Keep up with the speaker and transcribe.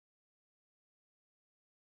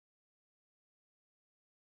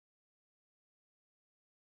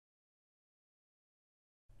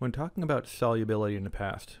When talking about solubility in the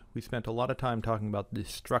past, we spent a lot of time talking about the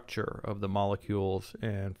structure of the molecules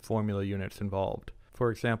and formula units involved. For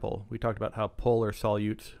example, we talked about how polar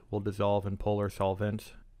solutes will dissolve in polar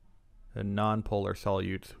solvents, and nonpolar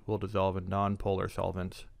solutes will dissolve in nonpolar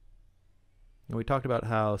solvents. And we talked about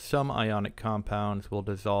how some ionic compounds will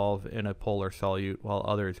dissolve in a polar solute while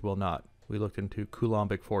others will not. We looked into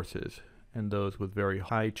Coulombic forces, and those with very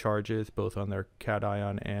high charges, both on their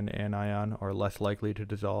cation and anion, are less likely to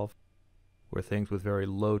dissolve, where things with very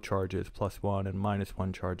low charges, +1 and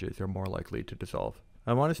 -1 charges, are more likely to dissolve.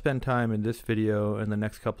 I want to spend time in this video and the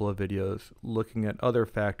next couple of videos looking at other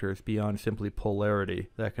factors beyond simply polarity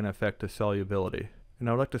that can affect the solubility. And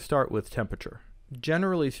I would like to start with temperature.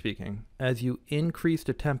 Generally speaking, as you increase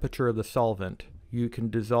the temperature of the solvent, you can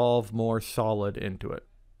dissolve more solid into it.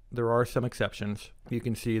 There are some exceptions. You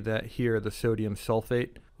can see that here the sodium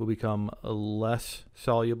sulfate will become less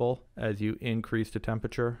soluble as you increase the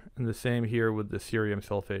temperature, and the same here with the cerium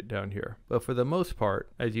sulfate down here. But for the most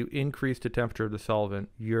part, as you increase the temperature of the solvent,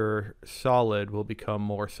 your solid will become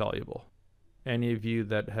more soluble. Any of you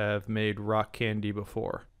that have made rock candy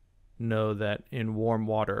before know that in warm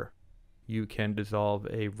water you can dissolve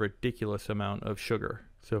a ridiculous amount of sugar.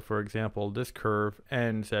 So for example, this curve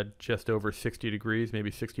ends at just over 60 degrees,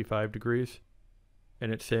 maybe 65 degrees,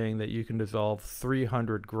 and it's saying that you can dissolve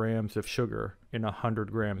 300 grams of sugar in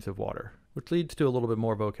 100 grams of water, which leads to a little bit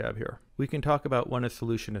more vocab here. We can talk about when a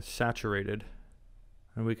solution is saturated,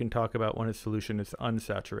 and we can talk about when a solution is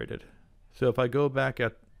unsaturated. So if I go back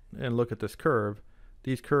and look at this curve,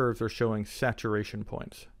 these curves are showing saturation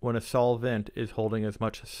points, when a solvent is holding as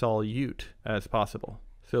much solute as possible.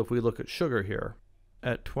 So if we look at sugar here,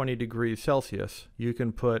 at 20 degrees Celsius, you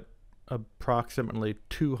can put approximately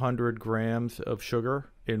 200 grams of sugar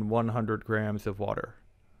in 100 grams of water.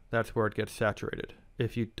 That's where it gets saturated.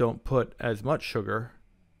 If you don't put as much sugar,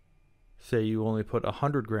 say you only put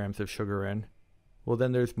 100 grams of sugar in, well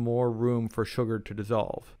then there's more room for sugar to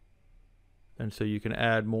dissolve. And so you can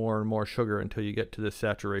add more and more sugar until you get to this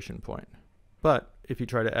saturation point. But if you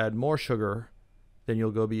try to add more sugar, then you'll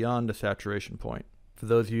go beyond the saturation point. For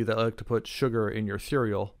those of you that like to put sugar in your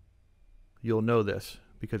cereal, you'll know this,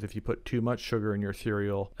 because if you put too much sugar in your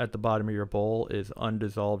cereal, at the bottom of your bowl is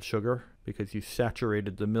undissolved sugar, because you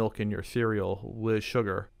saturated the milk in your cereal with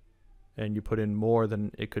sugar, and you put in more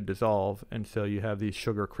than it could dissolve, and so you have these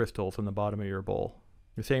sugar crystals on the bottom of your bowl.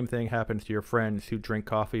 The same thing happens to your friends who drink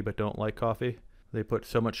coffee but don't like coffee. They put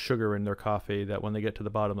so much sugar in their coffee that when they get to the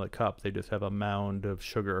bottom of the cup, they just have a mound of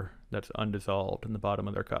sugar that's undissolved in the bottom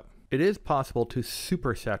of their cup. It is possible to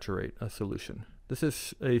supersaturate a solution. This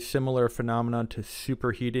is a similar phenomenon to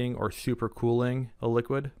superheating or supercooling a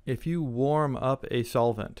liquid. If you warm up a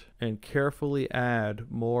solvent and carefully add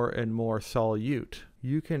more and more solute,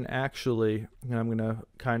 you can actually, and I'm going to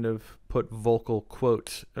kind of put vocal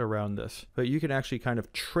quotes around this, but you can actually kind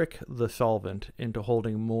of trick the solvent into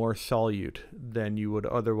holding more solute than you would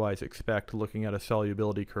otherwise expect looking at a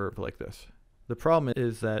solubility curve like this. The problem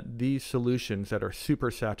is that these solutions that are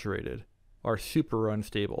supersaturated are super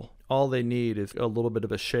unstable. All they need is a little bit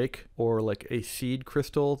of a shake or like a seed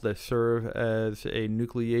crystal that serve as a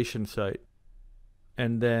nucleation site,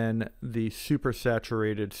 and then the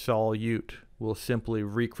supersaturated solute will simply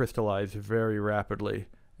recrystallize very rapidly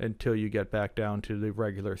until you get back down to the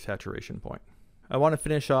regular saturation point. I want to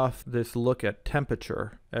finish off this look at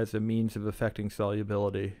temperature as a means of affecting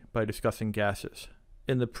solubility by discussing gases.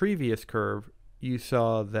 In the previous curve, you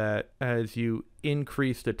saw that as you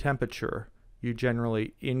increase the temperature, you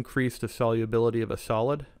generally increase the solubility of a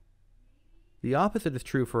solid. The opposite is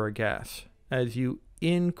true for a gas. As you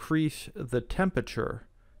increase the temperature,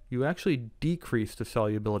 you actually decrease the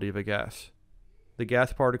solubility of a gas. The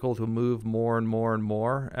gas particles will move more and more and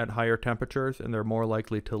more at higher temperatures, and they're more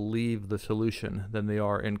likely to leave the solution than they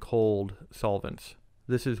are in cold solvents.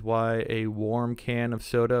 This is why a warm can of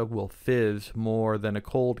soda will fizz more than a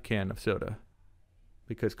cold can of soda,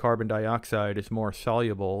 because carbon dioxide is more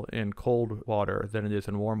soluble in cold water than it is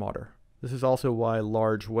in warm water. This is also why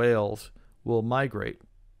large whales will migrate.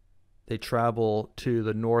 They travel to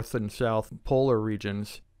the north and south polar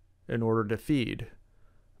regions in order to feed,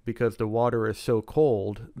 because the water is so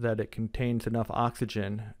cold that it contains enough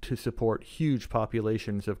oxygen to support huge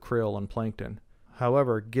populations of krill and plankton.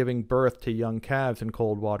 However, giving birth to young calves in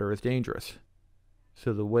cold water is dangerous.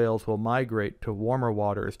 So the whales will migrate to warmer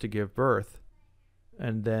waters to give birth,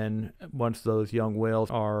 and then once those young whales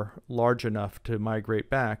are large enough to migrate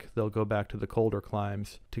back, they'll go back to the colder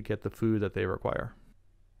climes to get the food that they require.